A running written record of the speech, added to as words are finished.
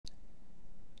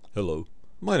Hello,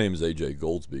 my name is AJ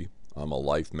Goldsby. I'm a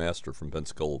life master from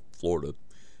Pensacola, Florida,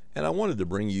 and I wanted to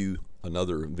bring you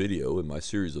another video in my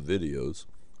series of videos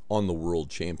on the World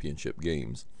Championship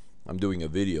Games. I'm doing a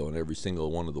video on every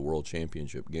single one of the World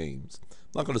Championship Games. I'm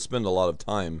not going to spend a lot of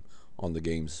time on the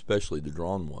games, especially the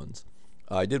drawn ones.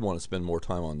 I did want to spend more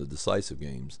time on the decisive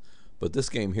games, but this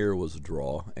game here was a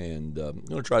draw, and I'm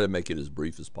going to try to make it as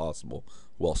brief as possible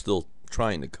while still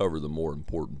trying to cover the more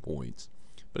important points.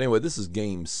 But anyway, this is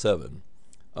game 7.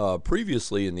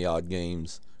 Previously in the odd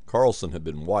games, Carlsen had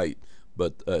been white,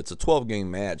 but it's a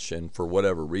 12-game match, and for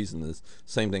whatever reason, the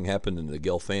same thing happened in the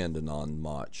Gelfand Anand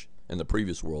match in the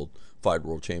previous FIDE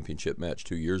World Championship match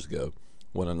 2 years ago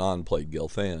when Anand played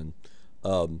Gelfand.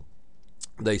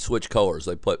 They switched colors.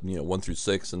 They put 1 through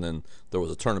 6, and then there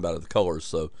was a turnabout of the colors.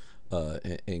 So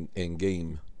in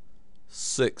game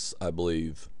 6, I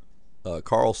believe,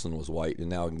 Carlsen was white, and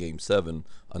now in game 7,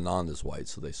 Anand is white,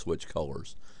 so they switch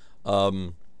colors.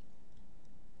 But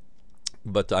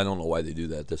I don't know why they do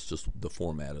that. That's just the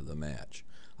format of the match.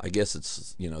 I guess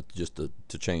it's just to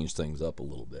change things up a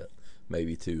little bit,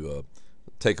 maybe to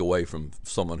take away from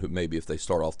someone who maybe if they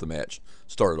start off the match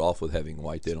started off with having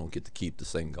white, they don't get to keep the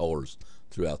same colors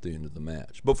throughout the end of the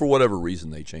match. But for whatever reason,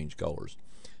 they change colors.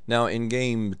 Now in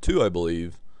game 2, I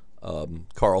believe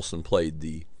Carlsen played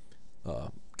the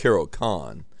Caro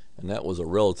Kann, and that was a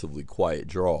relatively quiet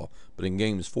draw. But in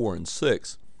games 4 and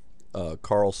 6,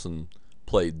 Carlsen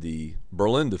played the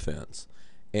Berlin defense,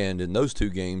 and in those two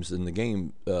games, in the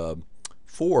game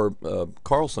 4,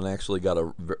 Carlsen actually got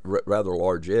a rather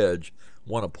large edge,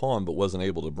 won a pawn, but wasn't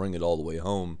able to bring it all the way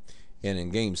home. And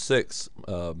in game 6,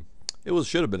 it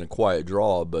should have been a quiet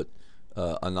draw, but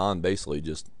Anand basically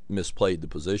just misplayed the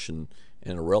position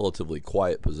in a relatively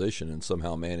quiet position and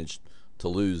somehow managed to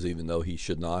lose, even though he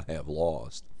should not have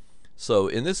lost. So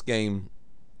in this game,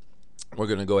 we're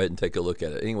going to go ahead and take a look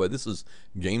at it. Anyway, this is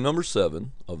game number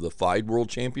 7 of the FIDE World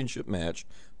Championship match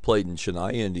played in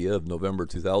Chennai, India of November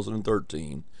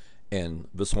 2013, and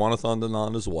Viswanathan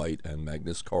Anand is white and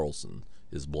Magnus Carlsen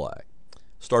is black.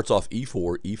 Starts off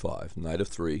e4, e5, knight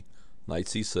f3, knight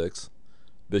c6,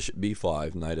 bishop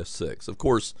b5, knight f6. Of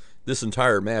course, this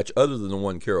entire match, other than the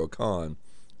one Caro Kann,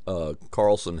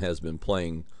 Carlsen has been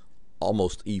playing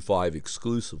almost e5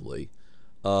 exclusively,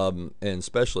 and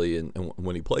especially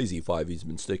when he plays e5, he's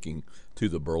been sticking to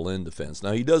the Berlin defense.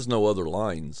 Now he does know other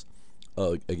lines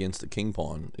against the king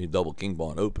pawn, double king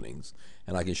pawn openings,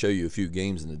 and I can show you a few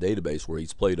games in the database where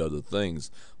he's played other things,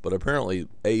 but apparently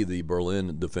the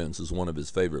Berlin defense is one of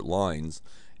his favorite lines,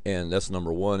 and that's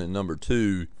number 1. And number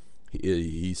 2,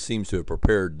 he seems to have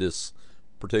prepared this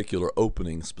particular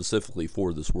opening specifically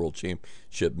for this World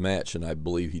Championship match, and I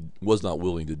believe he was not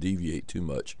willing to deviate too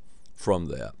much from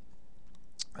that.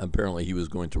 Apparently he was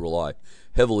going to rely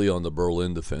heavily on the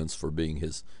Berlin defense for being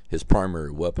his primary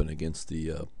weapon against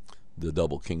the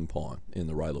double king pawn in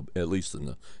the right, at least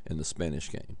in the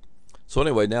Spanish game. So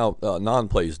anyway, now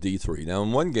Anand plays d3. Now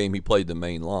in one game he played the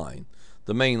main line.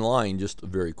 The main line, just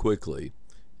very quickly,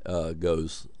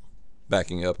 goes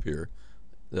backing up here.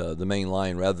 The main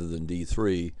line, rather than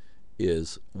d3,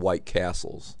 is white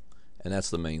castles, and that's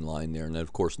the main line there. And then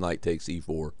of course knight takes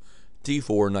e4,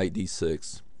 d4, knight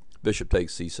d6, bishop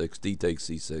takes c6, d takes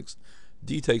c6,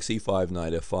 d takes e5,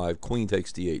 knight f5, queen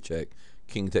takes d8 check,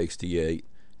 king takes d8,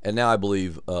 and now I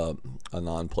believe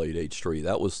Anand played h3.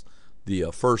 That was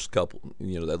the first couple,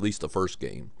 at least the first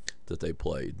game that they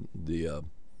played, the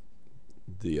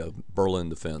Berlin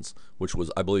defense, which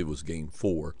was, I believe, was game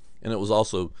 4. And it was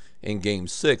also in game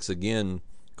 6, again,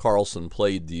 Carlsen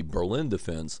played the Berlin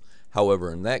defense.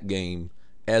 However, in that game,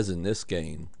 as in this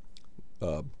game,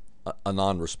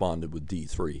 Anand responded with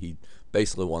d3. He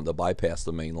basically wanted to bypass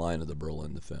the main line of the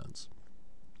Berlin defense.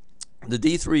 The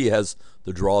d3 has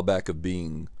the drawback of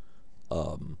being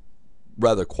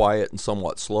rather quiet and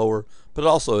somewhat slower, but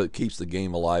also it keeps the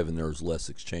game alive and there's less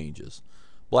exchanges.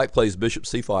 Black plays bishop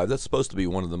c5. That's supposed to be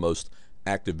one of the most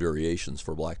active variations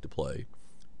for black to play.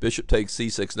 Bishop takes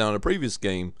c6. Now in a previous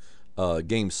game,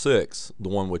 game 6, the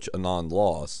one which Anand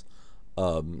lost,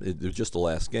 it was just the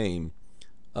last game.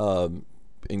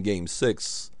 In game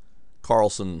 6,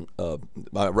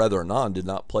 Anand did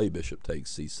not play bishop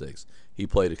takes c6. He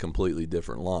played a completely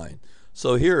different line.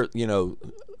 So here,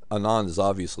 Anand is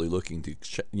obviously looking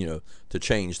to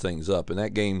change things up. In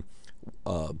that game,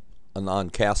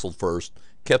 Anand castled first,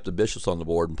 kept the bishops on the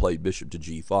board, and played bishop to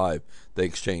g5. They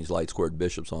exchanged light squared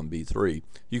bishops on b3.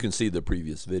 You can see the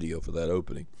previous video for that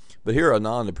opening. But here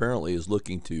Anand apparently is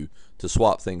looking to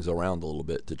swap things around a little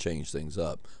bit to change things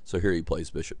up. So here he plays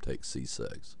bishop takes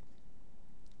c6.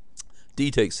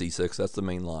 D takes c6, that's the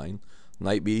main line.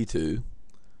 Knight b2,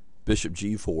 bishop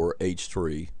g4,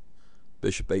 h3,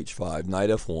 bishop h5, knight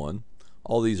f1.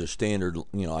 All these are standard,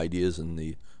 ideas in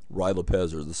the Ruy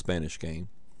Lopez or the Spanish game.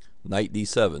 Knight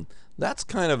d7. That's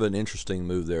kind of an interesting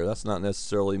move there. That's not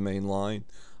necessarily main line.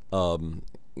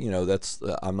 That's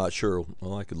I'm not sure.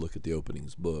 Well, I could look at the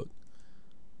openings book.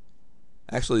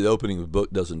 Actually, the opening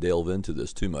book doesn't delve into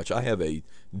this too much. I have a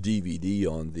DVD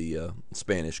on the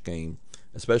Spanish game,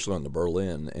 especially on the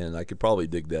Berlin, and I could probably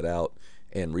dig that out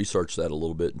and research that a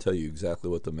little bit and tell you exactly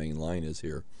what the main line is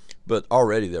here. But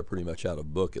already they're pretty much out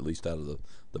of book, at least out of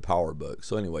the power book.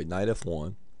 So anyway, knight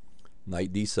f1,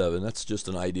 knight d7. That's just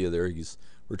an idea there. He's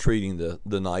retreating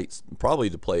the knights, probably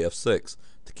to play f6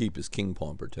 to keep his king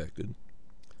pawn protected.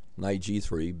 Knight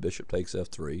g3, bishop takes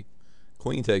f3,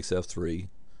 queen takes f3,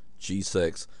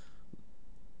 g6.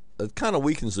 It kind of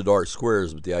weakens the dark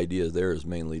squares, but the idea there is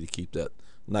mainly to keep that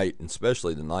knight, and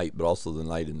especially the knight, but also the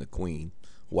knight and the queen,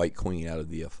 white queen, out of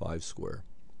the f5 square.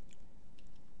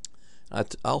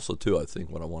 Also, too, I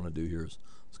think what I want to do here is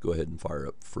let's go ahead and fire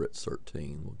up Fritz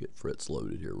 13. We'll get Fritz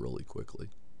loaded here really quickly.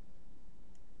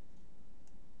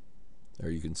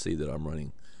 There you can see that I'm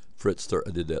running Fritz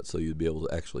 13. I did that so you'd be able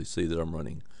to actually see that I'm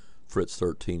running Fritz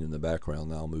 13 in the background.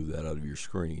 Now I'll move that out of your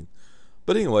screen.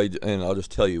 But anyway, and I'll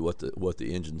just tell you what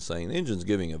the engine's saying. The engine's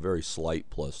giving a very slight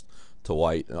plus to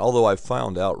white. And although I've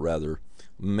found out rather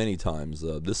many times,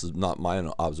 this is not my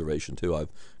observation too. I've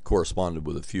corresponded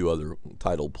with a few other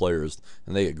titled players,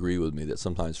 and they agree with me that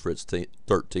sometimes Fritz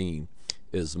 13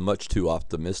 is much too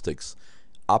optimistic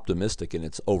in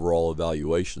its overall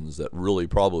evaluations. That really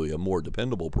probably a more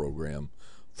dependable program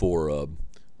for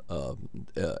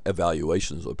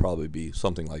evaluations would probably be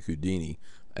something like Houdini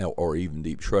or even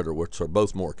Deep Shredder, which are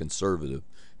both more conservative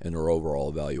in their overall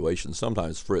evaluation.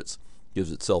 Sometimes Fritz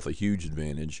gives itself a huge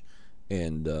advantage,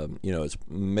 and it's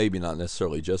maybe not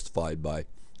necessarily justified by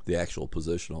the actual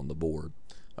position on the board,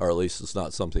 or at least it's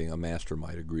not something a master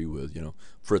might agree with.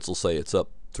 Fritz will say it's up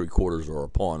 3/4 or a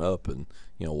pawn up, and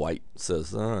white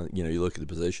says, you look at the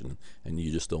position and you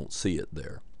just don't see it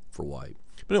there for white.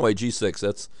 But anyway, g6.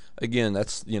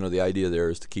 That's the idea there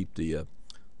is to keep the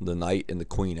knight and the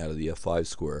queen out of the f5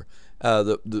 square.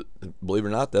 Believe it or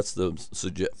not, that's the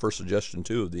first suggestion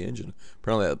too of the engine.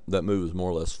 Apparently that move is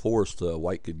more or less forced.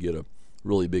 White could get a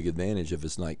really big advantage if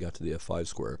his knight got to the f5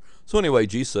 square. So anyway,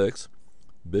 g6,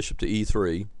 bishop to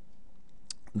e3.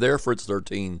 There, Fritz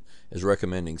 13 is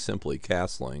recommending simply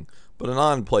castling, but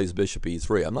Anand plays bishop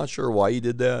e3. I'm not sure why he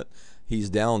did that.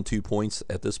 He's down 2 points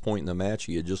at this point in the match.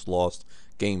 He had just lost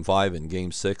game 5 and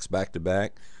game 6 back to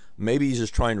back. Maybe he's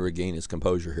just trying to regain his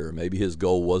composure here. Maybe his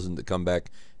goal wasn't to come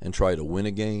back and try to win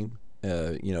a game.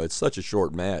 It's such a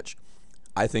short match.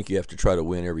 I think you have to try to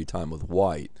win every time with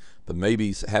white. But maybe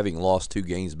he's having lost 2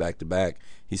 games back to back,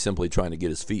 he's simply trying to get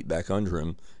his feet back under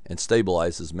him and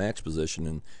stabilize his match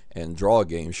position and draw a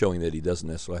game, showing that he doesn't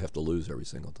necessarily have to lose every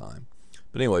single time.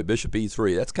 But anyway, bishop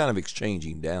e3, that's kind of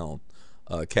exchanging down.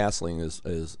 Castling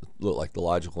is look like the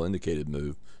logical indicated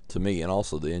move to me, and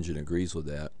also the engine agrees with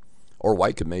that. Or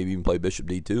white could maybe even play bishop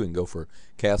d2 and go for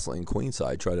castling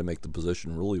queenside, try to make the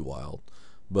position really wild.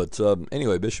 But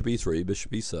anyway, bishop e3,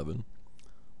 bishop e7.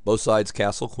 Both sides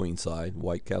castle queenside.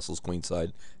 White castles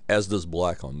queenside, as does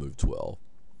black on move 12.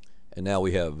 And now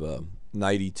we have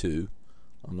knight e2.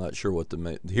 I'm not sure what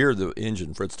here the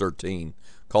engine, Fritz 13,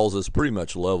 calls this pretty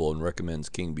much level and recommends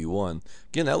king b1.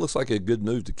 Again, that looks like a good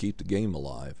move to keep the game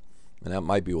alive. And that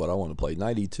might be what I want to play.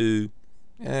 Knight e2,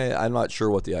 I'm not sure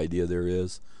what the idea there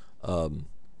is.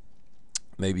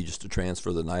 Maybe just to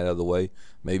transfer the knight out of the way.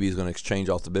 Maybe he's going to exchange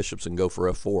off the bishops and go for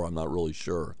f4. I'm not really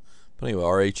sure. But anyway,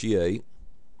 rhe8,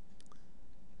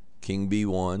 king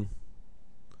b1,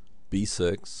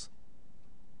 b6,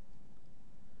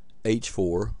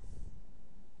 h4,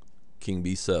 king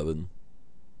b7,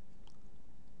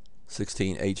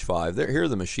 16, h5. Here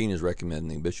the machine is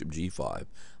recommending bishop g5.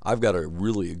 I've got to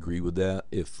really agree with that.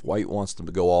 If white wants to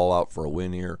go all out for a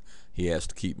win here, he has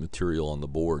to keep material on the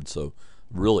board. So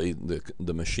really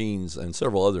the machines and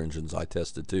several other engines I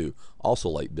tested too also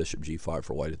like bishop g5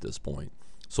 for white at this point.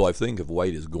 So I think if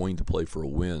white is going to play for a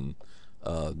win,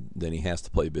 then he has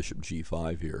to play bishop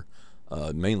g5 here,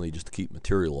 mainly just to keep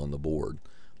material on the board.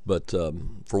 But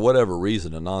for whatever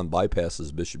reason, Anand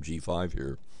bypasses bishop g5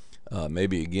 here.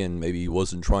 Maybe he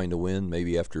wasn't trying to win.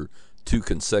 Maybe after 2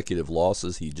 consecutive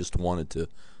losses, he just wanted to,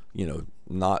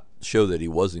 not show that he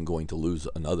wasn't going to lose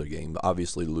another game.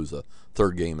 Obviously, to lose a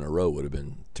 3rd game in a row would have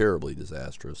been terribly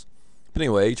disastrous. But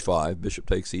anyway, h5, bishop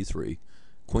takes e3,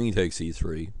 queen takes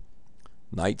e3,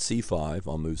 knight c5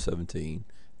 on move 17,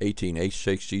 18, h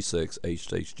takes g6, h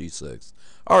takes g6.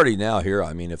 Already now here,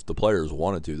 I mean, if the players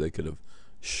wanted to, they could have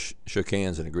shook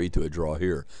hands and agreed to a draw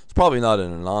here. It's probably not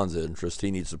in Anand's interest.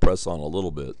 He needs to press on a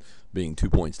little bit. Being 2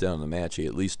 points down in the match, he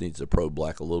at least needs to probe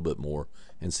black a little bit more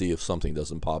and see if something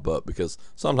doesn't pop up, because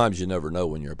sometimes you never know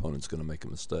when your opponent's going to make a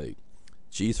mistake.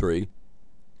 G3,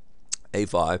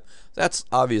 A5. That's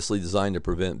obviously designed to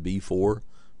prevent B4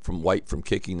 from white from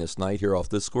kicking this knight here off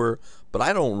this square, but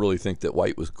I don't really think that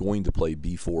white was going to play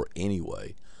B4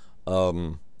 anyway.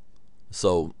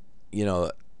 So, you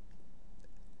know,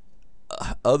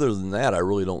 other than that, I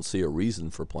really don't see a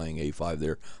reason for playing A5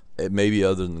 there. Maybe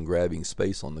other than grabbing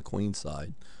space on the queen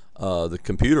side. The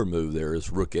computer move there is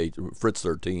rook H. Fritz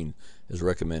 13 is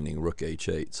recommending rook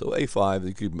H8. So A5,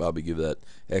 you could probably give that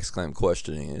exclamation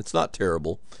questioning. It's not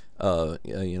terrible.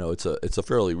 You know, it's a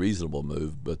fairly reasonable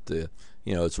move, but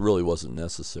you know, it really wasn't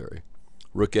necessary.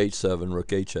 Rook H7, rook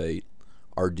H8,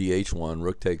 RDH1,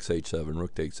 rook takes H7,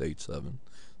 rook takes H7.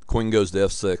 Queen goes to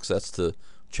F6. That's to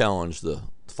challenge the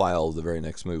file of the very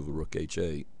next move with rook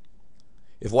H8.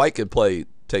 If white could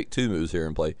take two moves here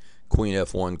and play queen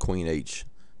F1,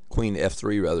 queen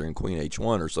F3 rather, and queen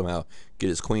H1, or somehow get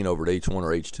his queen over to H1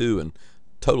 or H2 and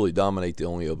totally dominate the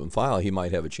only open file, he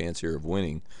might have a chance here of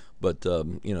winning. But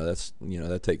you know,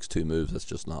 that takes two moves. That's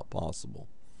just not possible.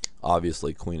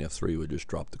 Obviously, queen F3 would just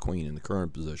drop the queen in the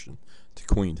current position to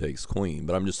queen takes queen.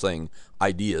 But I'm just saying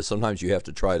ideas. Sometimes you have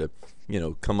to try to, you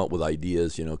know, come up with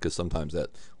ideas, you know, because sometimes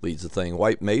that leads to thing.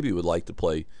 White maybe would like to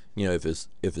play, you know, if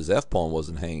his F pawn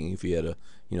wasn't hanging, if he had a,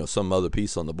 you know, some other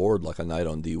piece on the board like a knight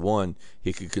on D1,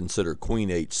 he could consider queen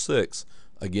H6.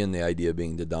 Again, the idea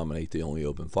being to dominate the only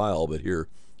open file. But here,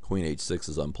 queen H6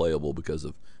 is unplayable because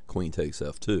of queen takes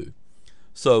F2.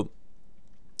 So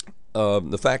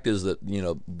the fact is that, you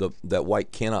know, that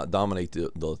white cannot dominate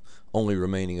the only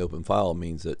remaining open file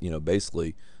means that, you know,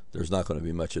 basically there's not going to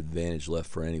be much advantage left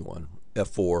for anyone.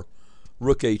 F4,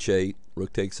 rook H8,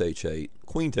 rook takes H8,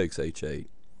 queen takes H8,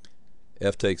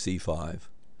 F takes E5,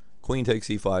 queen takes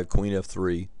E5, queen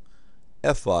F3,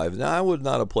 F5. Now I would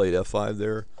not have played F5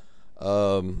 there.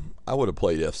 I would have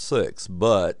played F6,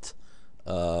 but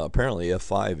apparently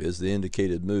F5 is the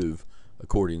indicated move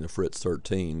according to Fritz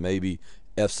 13. Maybe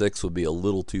F6 would be a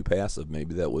little too passive.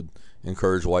 Maybe that would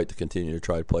encourage white to continue to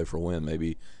try to play for win.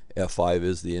 Maybe F5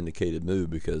 is the indicated move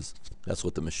because that's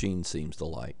what the machine seems to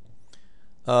like.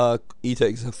 E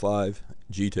takes F5,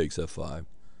 G takes F5,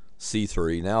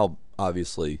 C3. Now,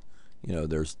 obviously, you know,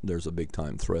 there's a big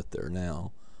time threat there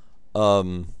now.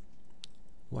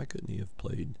 Why couldn't he have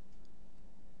played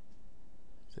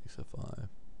takes F5?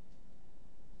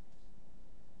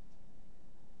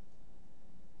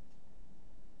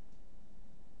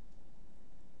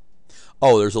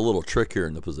 Oh, there's a little trick here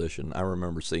in the position. I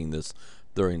remember seeing this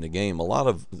during the game. A lot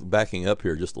of backing up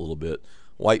here just a little bit.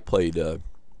 White played, let's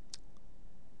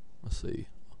see.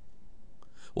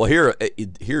 Well, here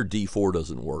D4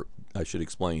 doesn't work. I should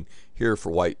explain. Here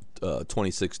for white,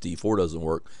 26 D4 doesn't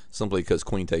work simply because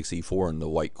queen takes E4 and the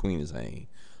white queen is hanging.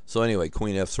 So anyway,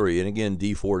 queen F3. And again,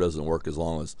 D4 doesn't work as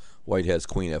long as white has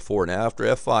queen F4. Now after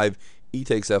F5, E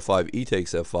takes F5, E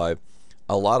takes F5.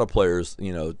 A lot of players,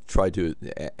 you know, tried to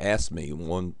ask me.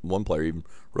 One player even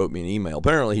wrote me an email.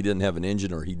 Apparently, he didn't have an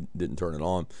engine or he didn't turn it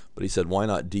on. But he said, "Why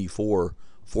not D4,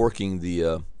 forking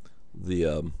the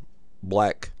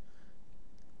black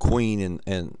queen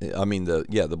and I mean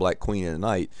the black queen and a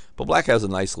knight." But black has a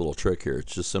nice little trick here.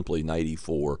 It's just simply knight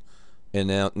E4, and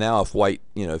now if white,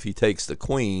 you know, if he takes the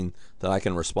queen, then I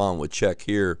can respond with check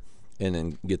here and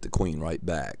then get the queen right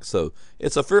back. So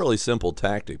it's a fairly simple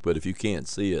tactic. But if you can't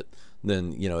see it,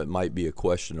 then, you know, it might be a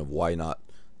question of why not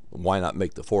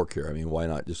make the fork here. I mean, why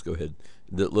not just go ahead?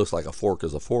 It looks like a fork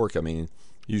is a fork. I mean,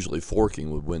 usually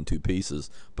forking would win two pieces,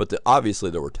 but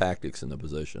obviously there were tactics in the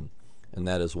position, and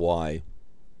that is why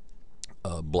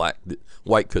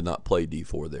white could not play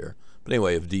D4 there. But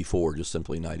anyway, if D4, just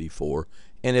simply knight E4,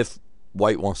 and if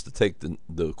white wants to take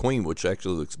the queen, which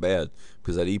actually looks bad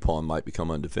because that e-pawn might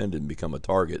become undefended and become a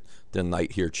target, then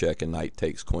knight here check and knight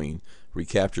takes queen,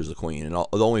 recaptures the queen, and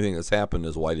the only thing that's happened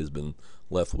is white has been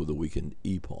left with a weakened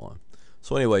e-pawn.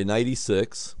 So anyway, knight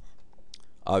E6.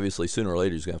 Obviously, sooner or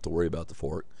later he's going to have to worry about the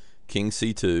fork. King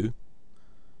C2,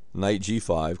 knight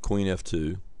G5, queen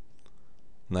F2,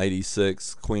 knight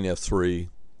E6, queen F3,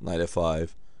 knight F5,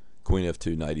 queen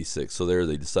F2, knight E6. So there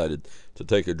they decided to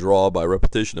take a draw by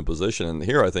repetition of position, and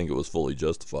here I think it was fully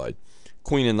justified.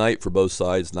 Queen and knight for both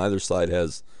sides. Neither side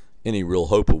has any real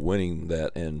hope of winning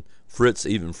that, and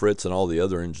even Fritz and all the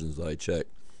other engines that I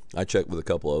checked with a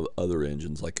couple of other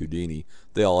engines like Houdini,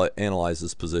 they all analyze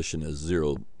this position as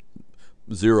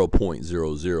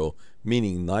 0.00,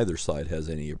 meaning neither side has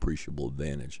any appreciable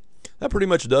advantage. That pretty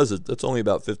much does it. That's only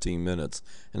about 15 minutes,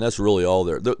 and that's really all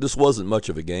there. This wasn't much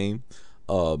of a game.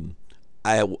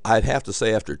 I'd have to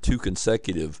say after 2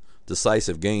 consecutive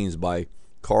decisive games by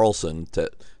Carlsen to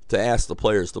ask the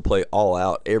players to play all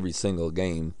out every single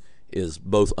game is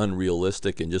both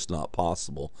unrealistic and just not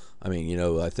possible. I mean, you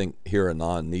know, I think here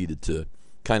Anand needed to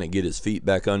kind of get his feet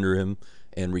back under him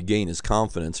and regain his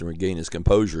confidence and regain his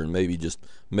composure and maybe just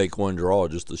make one draw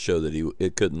just to show that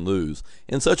it couldn't lose.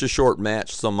 In such a short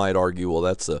match, some might argue, well,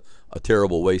 that's a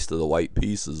terrible waste of the white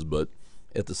pieces, but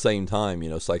at the same time, you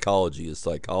know, psychology is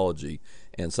psychology,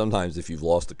 and sometimes if you've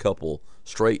lost a couple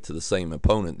straight to the same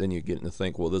opponent, then you're getting to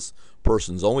think, well, this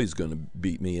person's always going to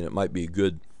beat me, and it might be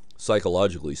good,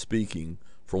 psychologically speaking,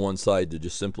 for one side to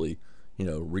just simply, you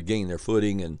know, regain their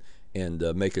footing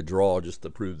and make a draw just to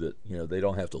prove that, you know, they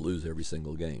don't have to lose every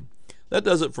single game. That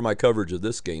does it for my coverage of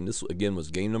this game. This, again,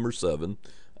 was game number 7.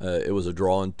 It was a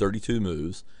draw in 32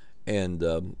 moves,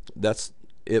 and that's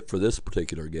it for this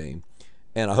particular game.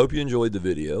 And I hope you enjoyed the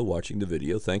video, watching the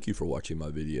video. Thank you for watching my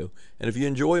video. And if you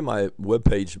enjoy my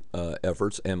webpage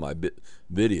efforts and my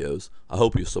videos, I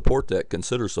hope you support that.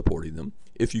 Consider supporting them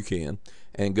if you can.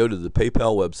 And go to the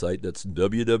PayPal website. That's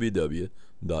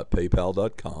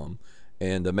www.paypal.com.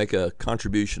 And make a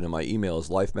contribution. And my email is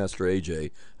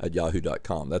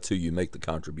LifeMasterAJ@yahoo.com. That's who you make the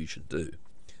contribution to.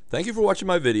 Thank you for watching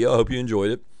my video. I hope you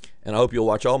enjoyed it. And I hope you'll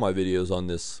watch all my videos on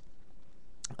this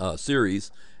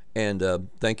series. And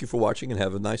thank you for watching, and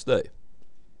have a nice day.